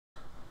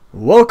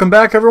Welcome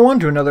back,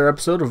 everyone, to another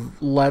episode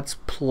of Let's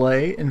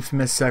Play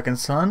Infamous Second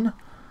Son.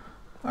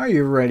 Are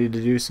you ready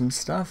to do some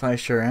stuff? I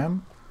sure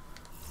am.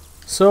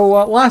 So,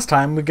 last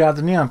time we got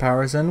the neon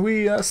powers, and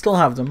we still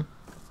have them.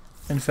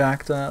 In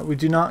fact, we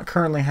do not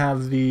currently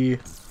have the...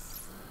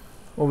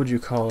 what would you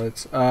call it?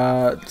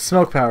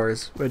 Smoke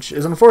powers, which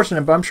is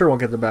unfortunate, but I'm sure we'll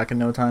get them back in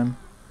no time.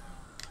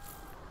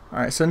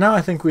 Alright, so now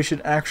I think we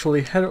should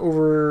actually head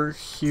over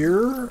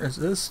here. Is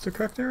this the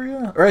correct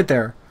area? Right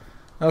there.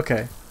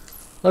 Okay.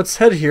 Let's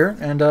head here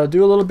and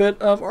do a little bit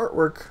of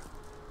artwork.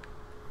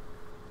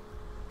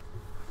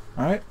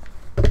 Alright.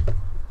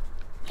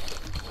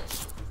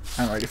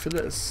 I'm ready for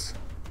this.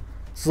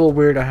 It's a little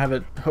weird. I have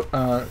it.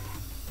 I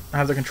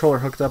have the controller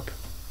hooked up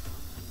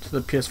to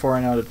the PS4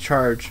 right now to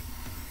charge,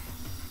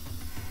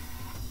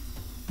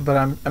 but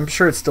I'm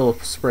sure it's still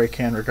a spray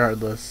can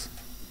regardless.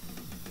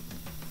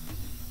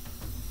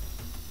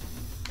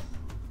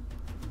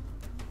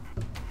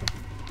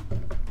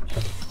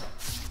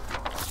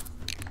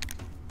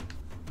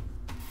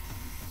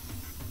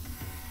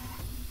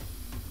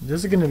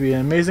 This is going to be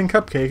an amazing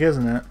cupcake,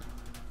 isn't it?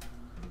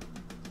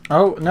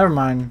 Oh, never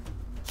mind.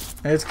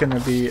 It's going to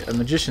be a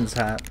magician's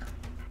hat.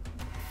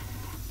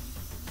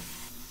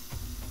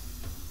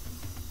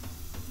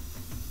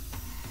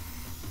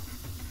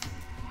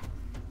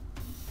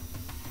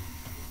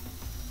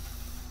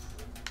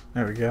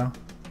 There we go.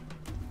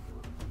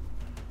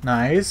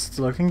 Nice. It's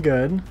looking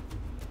good.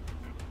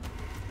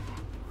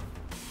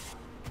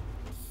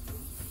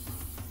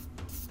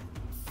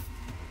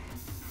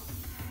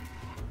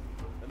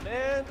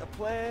 A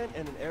plan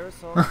and an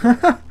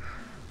aerosol.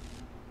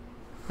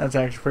 That's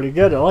actually pretty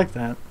good. I like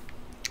that.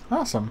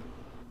 Awesome.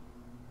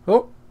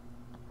 Oh.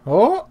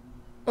 Oh.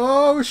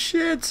 Oh,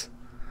 shit.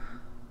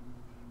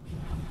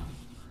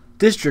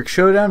 District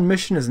Showdown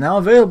mission is now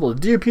available.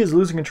 The DOP is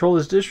losing control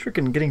of this district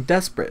and getting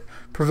desperate.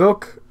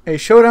 Provoke a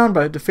showdown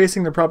by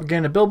defacing their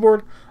propaganda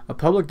billboard. A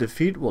public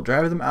defeat will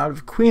drive them out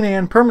of Queen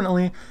Anne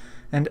permanently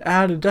and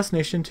add a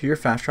destination to your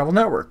fast travel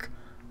network.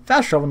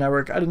 Fast travel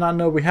network? I did not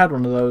know we had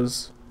one of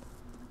those.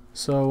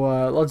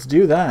 So let's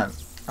do that.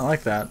 I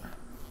like that.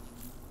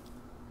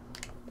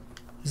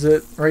 Is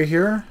it right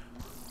here?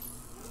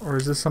 Or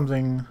is this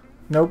something...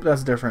 Nope,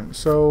 that's different.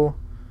 So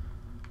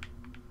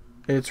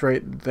it's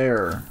right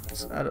there.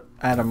 Let's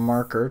add a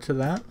marker to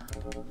that.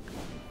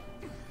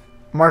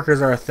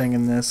 Markers are a thing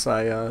in this.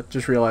 I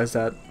just realized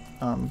that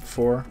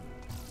before.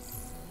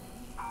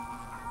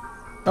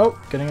 Oh,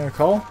 getting a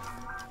call.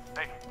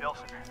 Hey,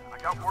 Delsin,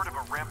 I got word of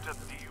a ramped up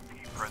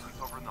DUP presence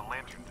over in the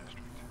Lantern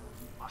District.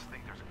 Must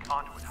think there's a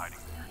conduit hiding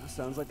there. That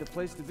sounds like the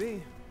place to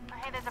be.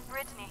 Hey, there's a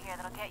bridge near here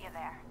that'll get you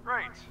there.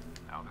 Great.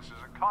 Now this is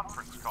a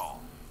conference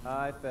call.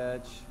 Hi,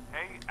 Fetch.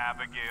 Hey,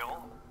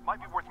 Abigail.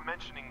 Might be worth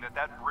mentioning that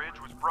that bridge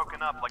was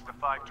broken up like the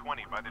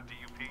 520 by the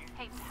DUP.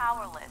 Hey,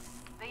 powerless.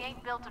 They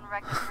ain't built and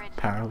wrecked a bridge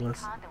Powerless.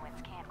 that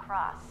conduits can't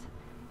cross.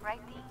 Right,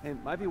 Dee? Hey,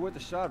 might be worth a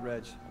shot,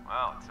 Reg.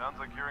 Well, it sounds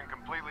like you're in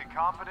completely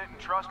competent and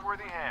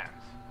trustworthy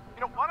hands.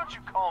 You know, why don't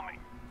you call me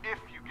if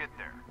you get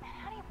there?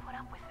 How do you put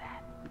up with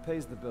that? He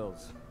pays the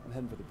bills. I'm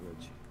heading for the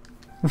bridge.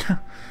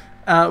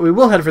 We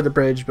will head for the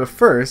bridge, but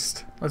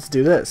first, let's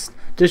do this.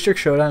 District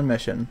Showdown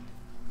mission.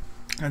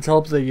 Let's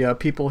help the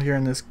people here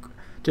in this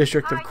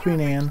district of Queen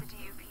Anne.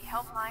 DUP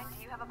helpline.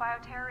 Do you have a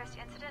bioterrorist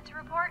incident to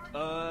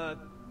report?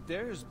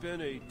 There's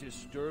been a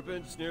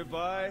disturbance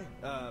nearby,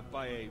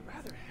 by a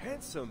rather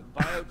handsome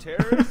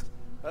bioterrorist.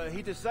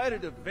 He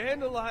decided to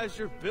vandalize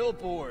your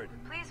billboard.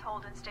 Please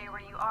hold and stay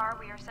where you are.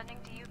 We are sending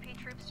DUP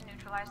troops to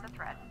neutralize the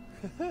threat.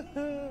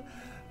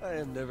 I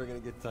am never gonna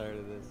get tired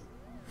of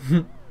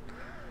this.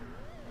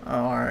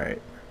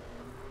 Alright.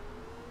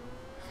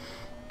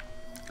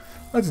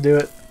 Let's do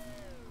it.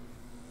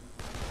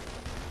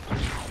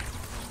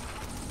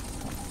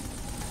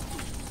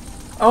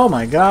 Oh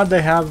my god,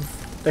 they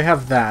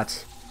have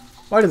that.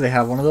 Why do they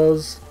have one of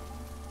those?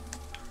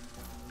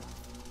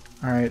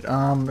 Alright,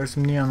 there's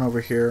some neon over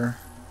here.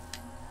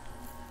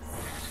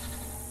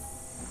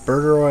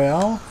 Burger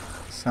Royale?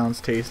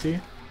 Sounds tasty.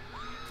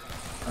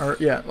 Or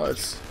yeah,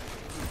 let's...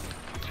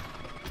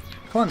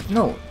 Come on,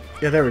 no.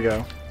 Yeah, there we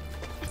go.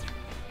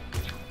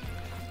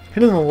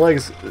 Hitting the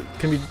legs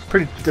can be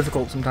pretty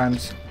difficult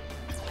sometimes.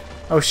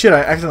 Oh shit, I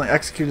accidentally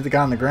executed the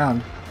guy on the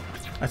ground.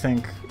 I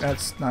think.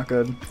 That's not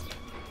good.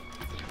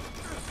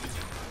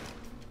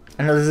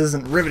 I know this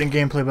isn't riveting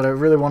gameplay, but I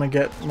really want to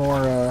get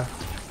more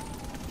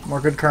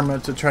good karma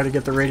to try to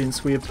get the radiant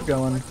sweep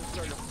going.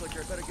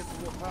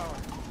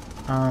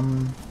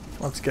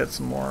 Let's get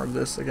some more of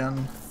this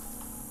again.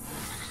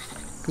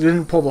 Because we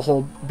didn't pull the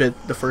whole bit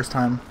the first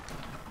time.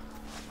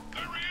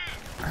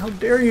 How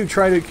dare you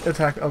try to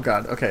attack? Oh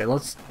god. Okay,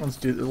 let's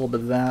do a little bit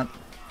of that.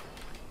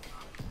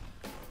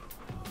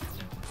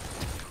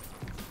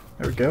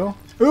 There we go.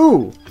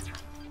 Ooh!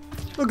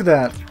 Look at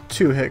that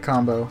 2-hit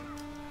combo.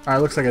 Alright,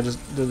 looks like I just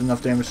did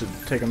enough damage to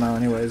take him out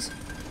anyways.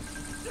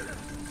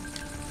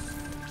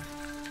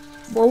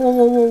 Whoa, whoa,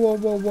 whoa, whoa,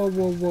 whoa, whoa,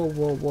 whoa, whoa,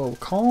 whoa, whoa.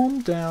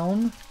 Calm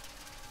down.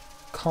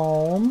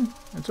 Calm.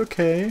 It's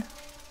okay.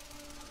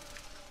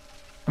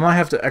 I might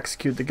have to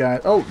execute the guy.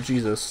 Oh,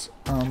 Jesus.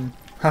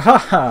 Ha ha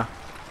ha!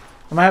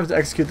 I might have to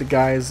execute the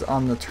guys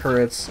on the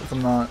turrets if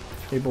I'm not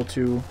able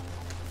to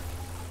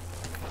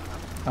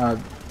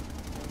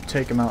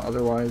take them out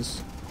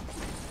otherwise.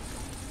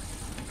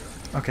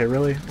 Okay,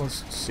 really?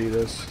 Let's see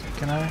this.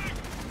 Can I?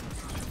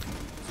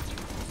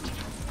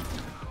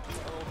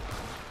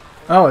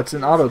 Oh, it's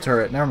an auto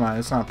turret. Never mind,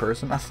 it's not a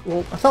person.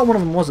 Well, I thought one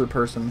of them was a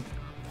person.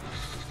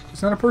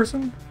 Is that a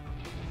person?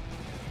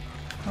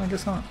 Oh, I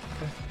guess not.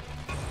 Okay.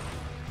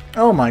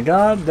 Oh my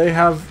god, they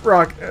have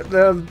they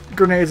have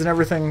grenades and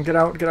everything. Get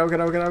out, get out, get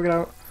out, get out, get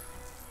out.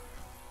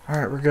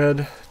 Alright, we're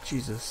good.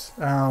 Jesus.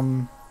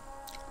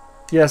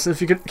 Yes,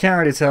 if you can't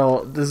already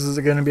tell, this is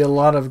going to be a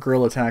lot of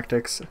guerrilla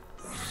tactics.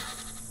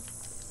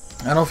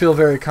 I don't feel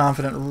very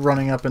confident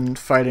running up and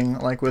fighting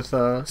like with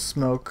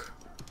smoke.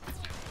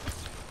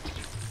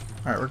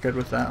 Alright, we're good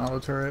with that auto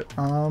turret.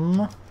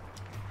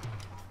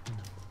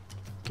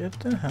 Get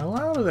the hell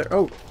out of there.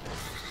 Oh,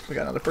 we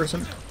got another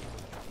person.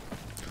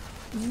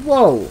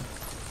 Whoa!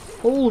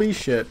 Holy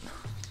shit.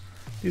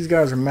 These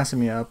guys are messing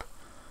me up.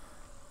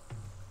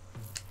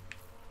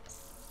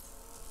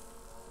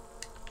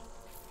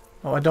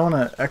 Oh, I don't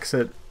want to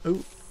exit.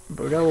 Ooh,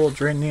 but we got a little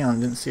drain neon.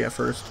 Didn't see at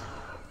first.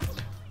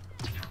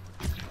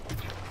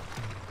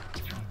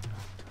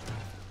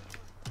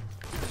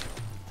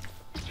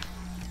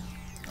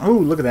 Oh,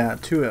 look at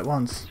that. 2 at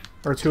once.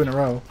 Or 2 in a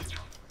row.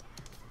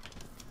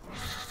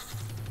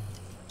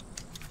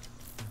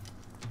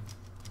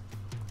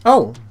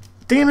 Oh!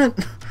 Damn it!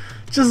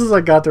 Just as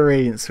I got the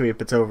radiant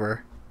sweep, it's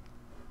over.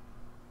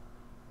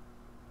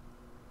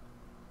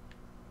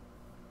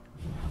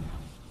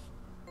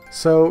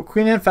 So,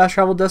 Queen Anne fast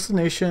travel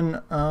destination,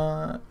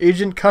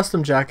 agent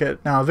custom jacket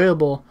now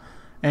available,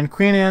 and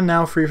Queen Anne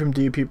now free from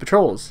DUP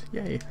patrols.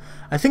 Yay.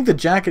 I think the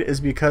jacket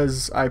is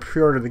because I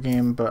pre-ordered the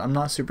game, but I'm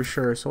not super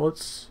sure, so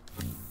let's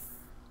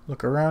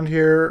look around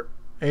here.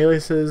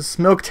 Aliases,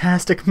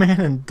 Smoketastic Man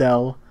and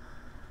Dell.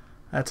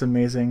 That's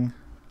amazing.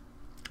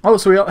 Oh,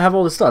 so we have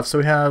all this stuff. So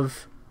we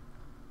have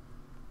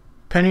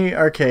Penny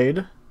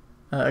Arcade,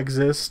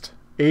 Exist,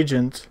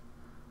 Agent,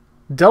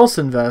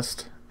 Delsin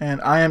Vest,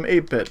 and I Am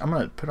 8-Bit. I'm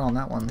going to put on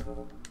that one.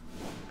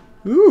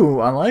 Ooh,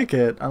 I like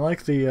it. I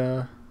like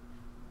the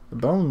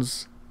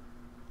bones.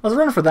 I was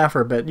running for that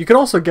for a bit. You could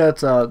also get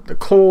the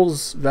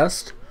Cole's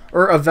vest,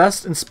 or a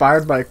vest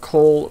inspired by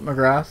Cole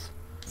McGrath,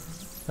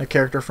 a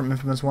character from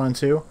Infamous 1 and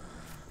 2.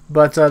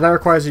 But that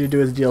requires you to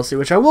do as DLC,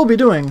 which I will be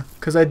doing,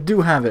 because I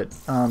do have it.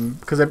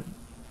 Because I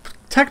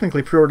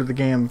technically pre-ordered the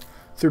game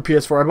through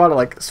PS4. I bought it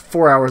like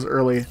 4 hours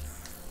early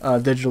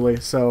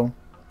digitally, so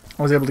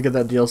I was able to get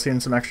that DLC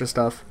and some extra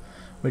stuff,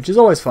 which is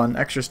always fun.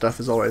 Extra stuff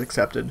is always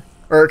accepted.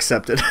 Or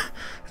accepted.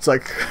 It's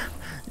like,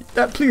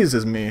 that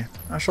pleases me.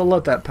 I shall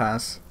let that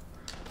pass.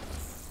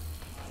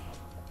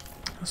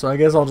 So I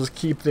guess I'll just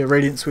keep the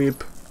Radiant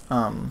Sweep,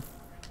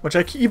 which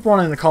I keep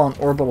wanting to call an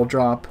orbital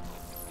drop.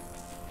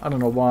 I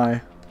don't know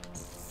why.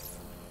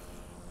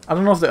 I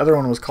don't know if the other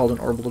one was called an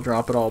orbital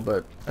drop at all,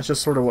 but that's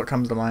just sort of what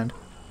comes to mind.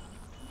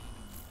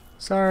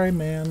 Sorry,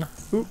 man.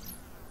 Oop.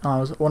 Oh, I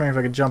was wondering if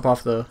I could jump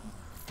off the...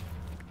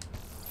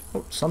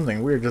 Oh,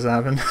 something weird just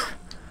happened.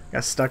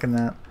 Got stuck in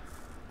that.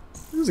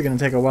 This is going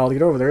to take a while to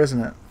get over there,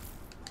 isn't it?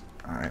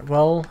 Alright,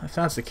 well, if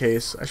that's the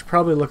case, I should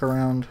probably look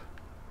around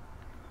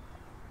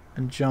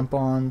and jump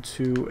on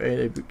to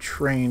a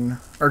train,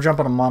 or jump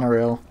on a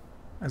monorail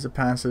as it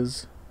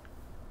passes.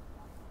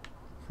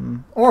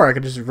 Or I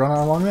could just run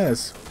along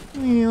this.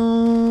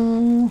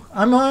 I'm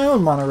my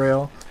own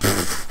monorail.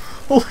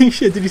 Holy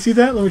shit, did you see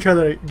that? Let me try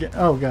that again.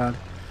 Oh god.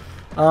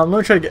 Let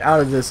me try to get out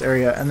of this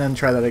area and then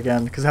try that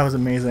again, because that was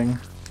amazing.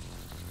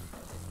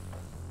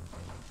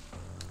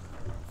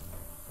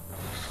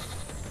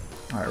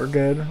 Alright, we're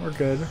good. We're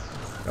good.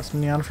 Got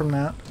some neon from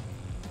that.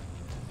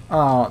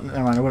 Oh,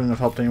 never mind. It wouldn't have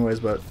helped anyways,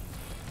 but...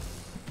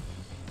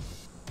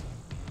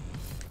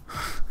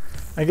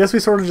 I guess we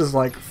sort of just,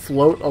 like,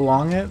 float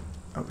along it.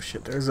 Oh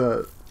shit, there's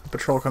a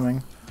patrol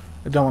coming.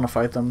 I don't want to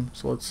fight them,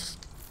 so let's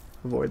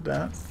avoid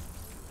that.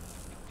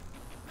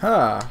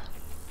 Huh.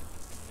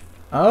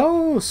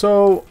 Oh,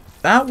 so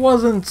that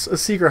wasn't a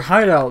secret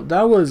hideout.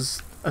 That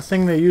was a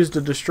thing they used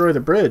to destroy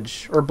the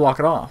bridge, or block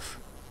it off.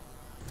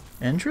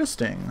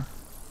 Interesting.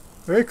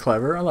 Very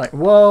clever. I like...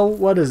 Whoa,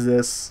 what is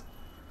this?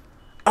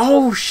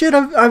 Oh shit,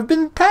 I've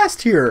been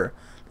past here!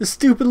 The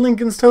stupid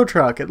Lincoln's tow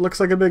truck. It looks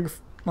like a big,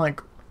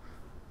 like...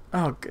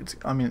 Oh,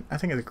 I mean, I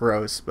think it's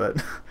gross,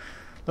 but...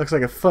 looks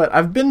like a foot.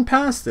 I've been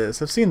past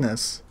this. I've seen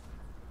this.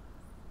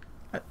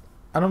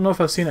 I don't know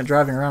if I've seen it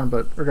driving around,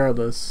 but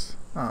regardless,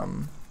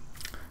 I've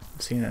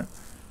seen it.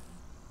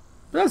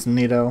 But that's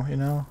neato, you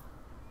know?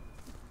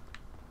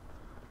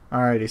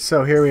 Alrighty,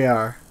 so here we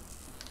are.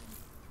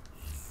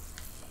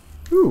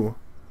 Ooh.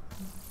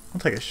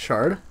 I'll take a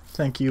shard.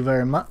 Thank you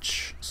very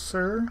much,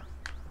 sir.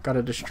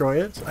 Gotta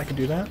destroy it. I can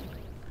do that.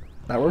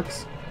 That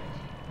works.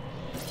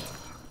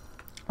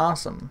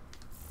 Awesome.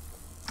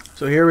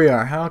 So here we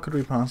are. How could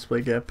we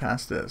possibly get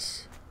past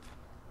this?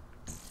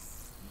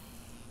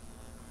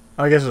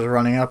 I guess it's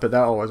running up it.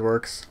 That always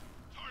works.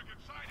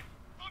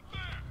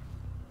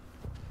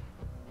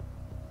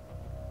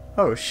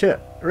 Oh shit.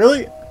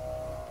 Really?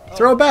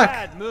 Throw it back.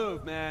 Bad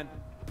move, man.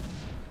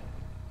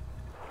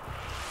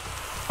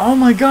 Oh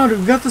my god,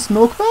 we've got the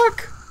smoke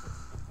back?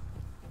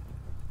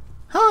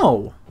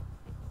 How?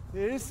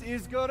 This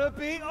is gonna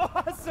be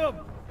awesome.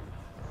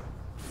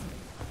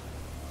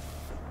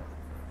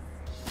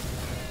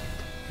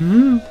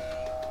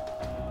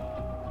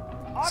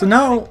 So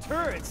now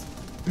Turrets.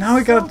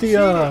 we got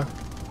the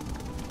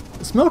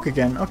cheating. smoke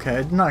again. Okay,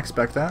 I did not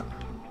expect that.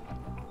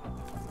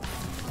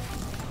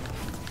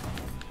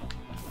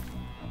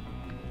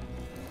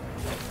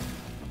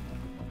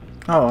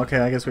 Oh, okay,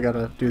 I guess we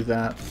gotta do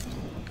that.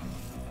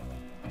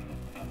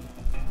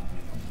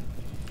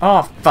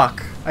 Oh,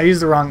 fuck. I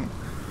used the wrong...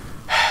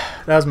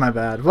 That was my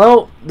bad.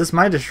 Well, this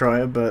might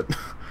destroy it, but...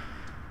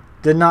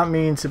 did not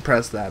mean to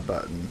press that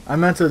button. I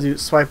meant to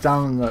swipe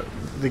down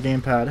the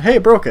gamepad. Hey,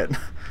 broke it!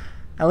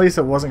 At least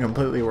it wasn't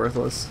completely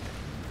worthless.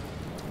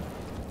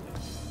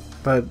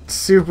 But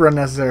super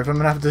unnecessary. If I'm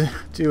gonna have to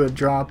do a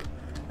drop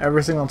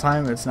every single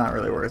time, it's not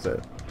really worth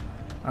it.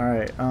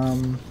 Alright,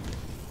 Man,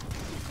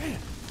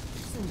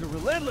 these things are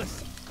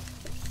relentless.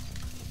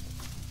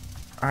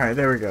 Alright,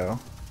 there we go.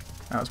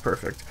 That was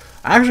perfect.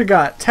 I actually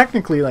got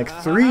technically like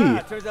 3.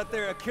 Turns out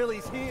their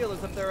Achilles heel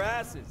is up their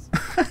asses.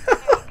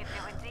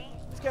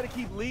 Just gotta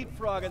keep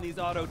leapfrogging these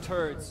auto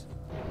turds.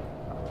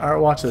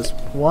 Alright, watch this.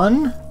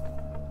 1,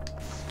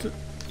 2.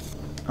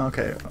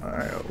 Okay,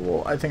 alright,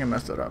 well, I think I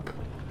messed it up.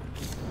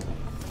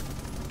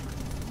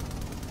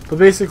 But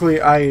basically,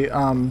 I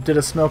did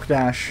a smoke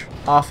dash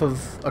off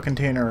of a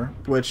container,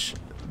 which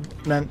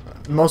meant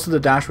most of the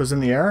dash was in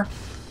the air,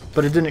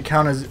 but it didn't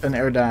count as an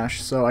air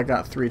dash, so I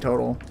got 3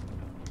 total.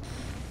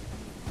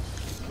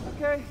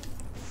 Okay,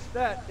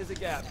 that is a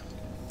gap.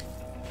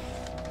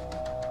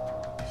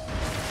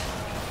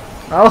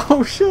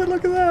 Oh shit,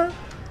 look at that!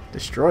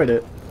 Destroyed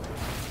it.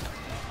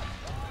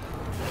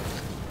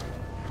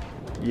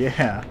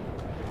 Yeah.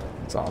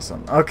 That's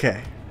awesome.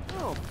 Okay.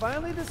 Oh,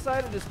 finally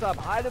decided to stop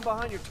hiding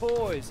behind your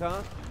toys,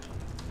 huh?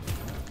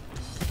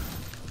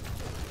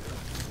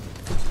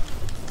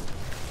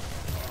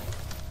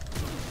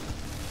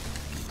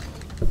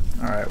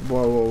 Alright,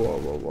 whoa, whoa, whoa,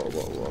 whoa, whoa,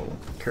 whoa, whoa.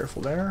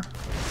 Careful there.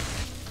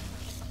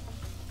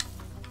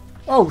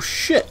 Oh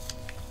shit!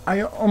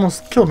 I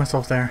almost killed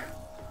myself there.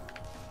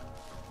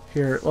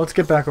 Here, let's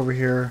get back over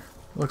here.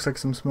 Looks like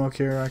some smoke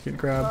here I can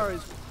grab. Car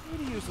is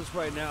pretty useless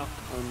right now,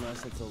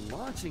 unless it's a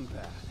launching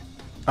pad.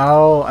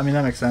 Oh, I mean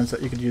that makes sense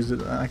that you could use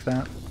it like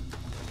that.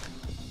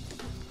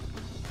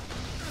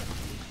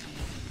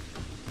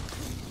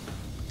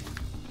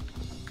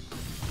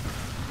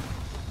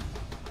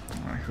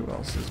 Alright, who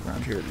else is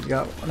around here? You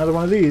got another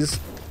one of these.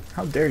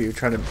 How dare you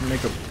try to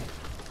make a...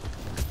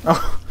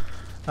 Oh,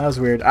 that was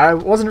weird. I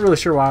wasn't really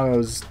sure why I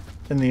was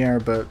in the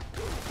air, but...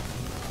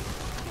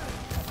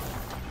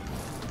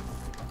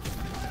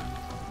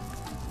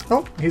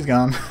 Oh, he's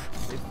gone.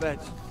 Hey, Fetch.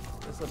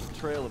 Let's left a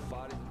trail of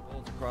bodies and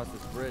bolts across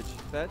this bridge.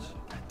 Fetch?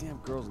 Goddamn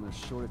girls and their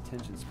short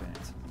attention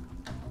spans.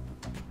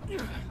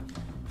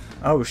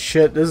 Oh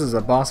shit, this is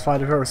a boss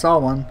fight if I ever saw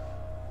one.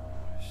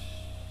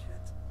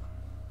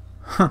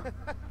 Huh.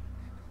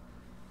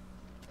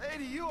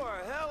 Lady, you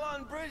are hell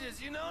on bridges,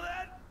 you know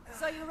that?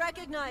 So you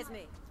recognize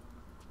me?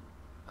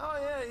 Oh,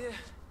 yeah, yeah.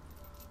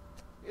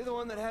 You're the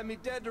one that had me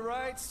dead to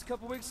rights a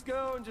couple weeks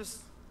ago and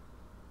just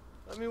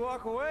let me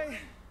walk away?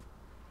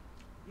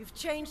 You've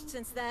changed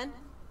since then.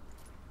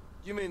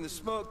 You mean the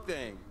smoke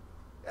thing?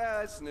 Yeah,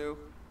 that's new.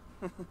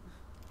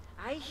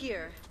 I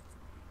hear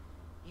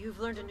you've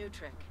learned a new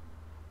trick.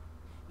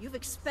 You've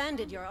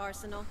expanded your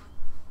arsenal.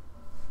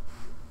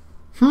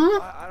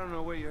 I don't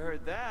know where you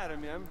heard that. I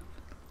mean,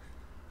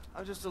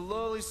 I'm just a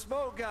lowly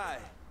smoke guy.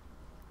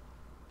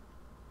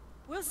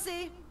 We'll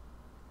see.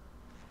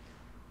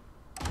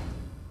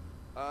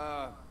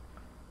 Huh?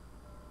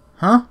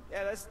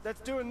 Yeah,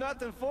 that's doing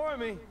nothing for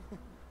me.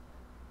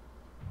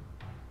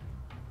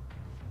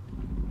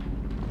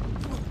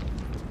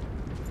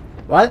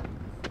 What?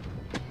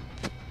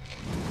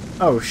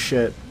 Oh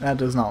shit, that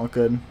does not look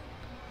good.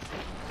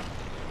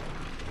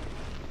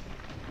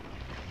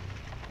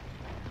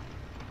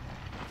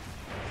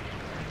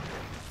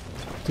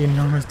 The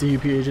enormous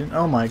DUP agent.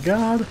 Oh my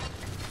god.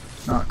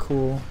 Not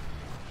cool.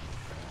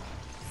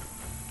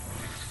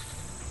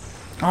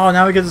 Oh,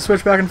 now we get to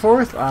switch back and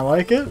forth? I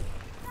like it.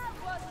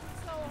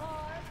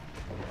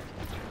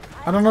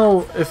 I don't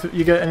know if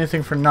you get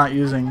anything for not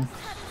using.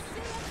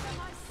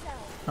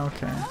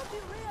 Okay.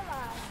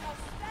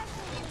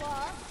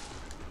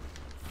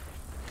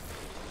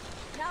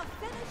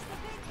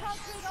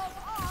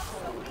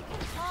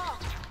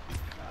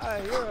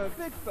 You're a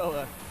big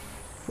fella.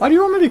 Why do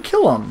you want me to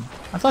kill him?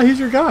 I thought he's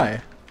your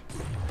guy.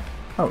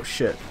 Oh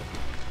shit.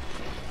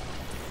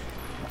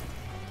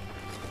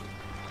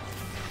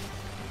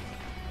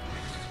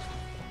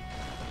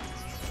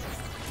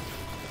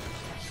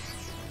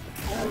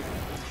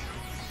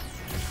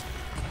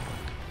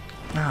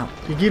 Ow.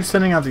 He keeps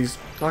sending out these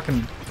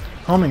fucking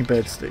homing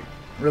bits that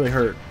really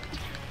hurt.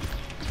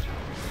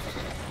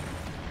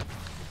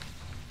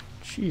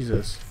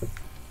 Jesus.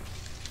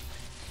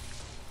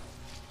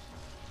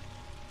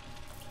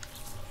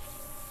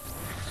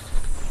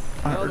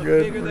 Alright, Well, we're the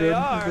good. bigger We're they good.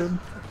 are, We're good.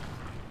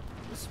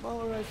 the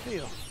smaller I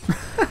feel.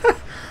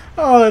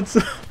 Oh, that's.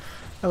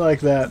 I like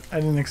that. I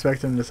didn't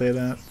expect him to say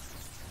that.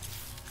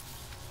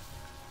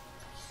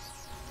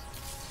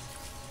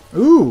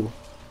 Ooh!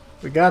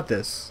 We got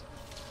this.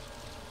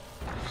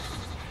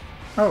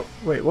 Oh,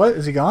 wait, what?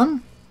 Is he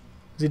gone?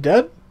 Is he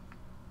dead?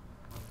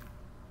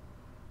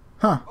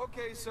 Huh.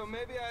 Okay, so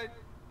maybe I,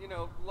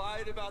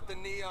 lied about the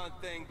neon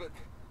thing, but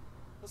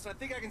listen, I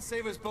think I can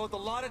save us both a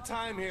lot of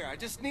time here. I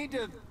just need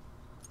to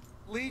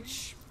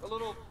leech a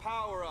little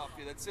power off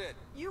you, that's it.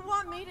 You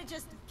want me to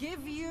just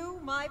give you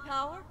my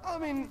power? I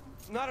mean,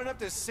 not enough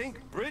to sink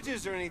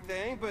bridges or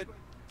anything, but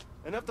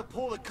enough to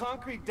pull the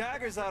concrete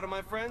daggers out of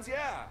my friends,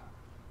 yeah.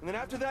 And then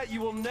after that,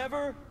 you will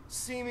never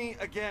see me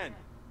again.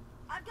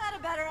 I've got a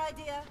better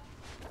idea.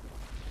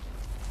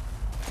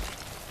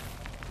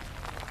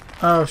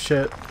 Oh,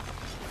 shit.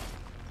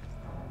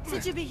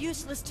 Since you'd be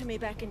useless to me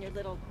back in your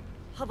little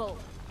hovel,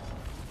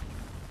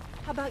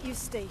 how about you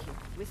stay here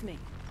with me?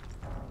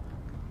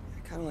 I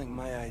kind of like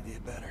my idea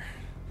better.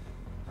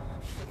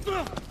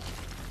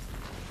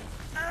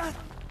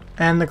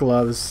 And the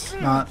gloves.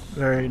 Not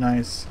very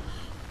nice.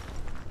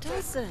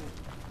 Delsin.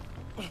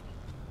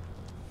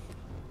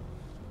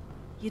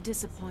 You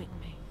disappoint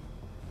me.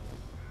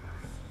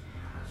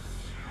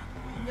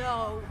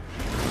 No.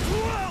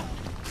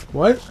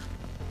 What?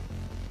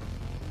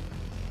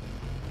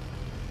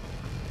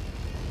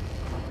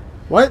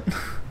 What? What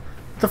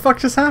the fuck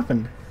just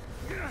happened?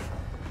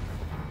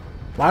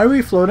 Why are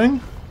we floating?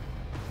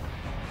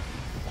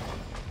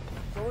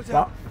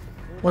 Wow.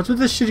 What's with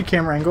this shitty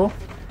camera angle?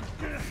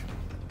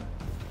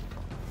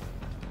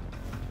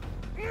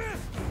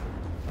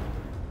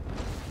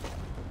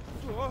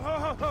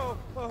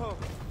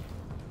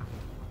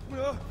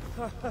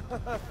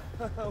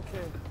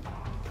 Okay.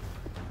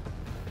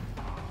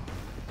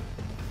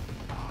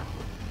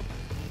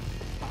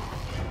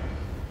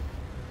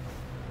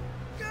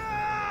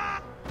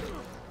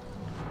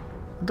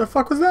 What the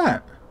fuck was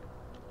that?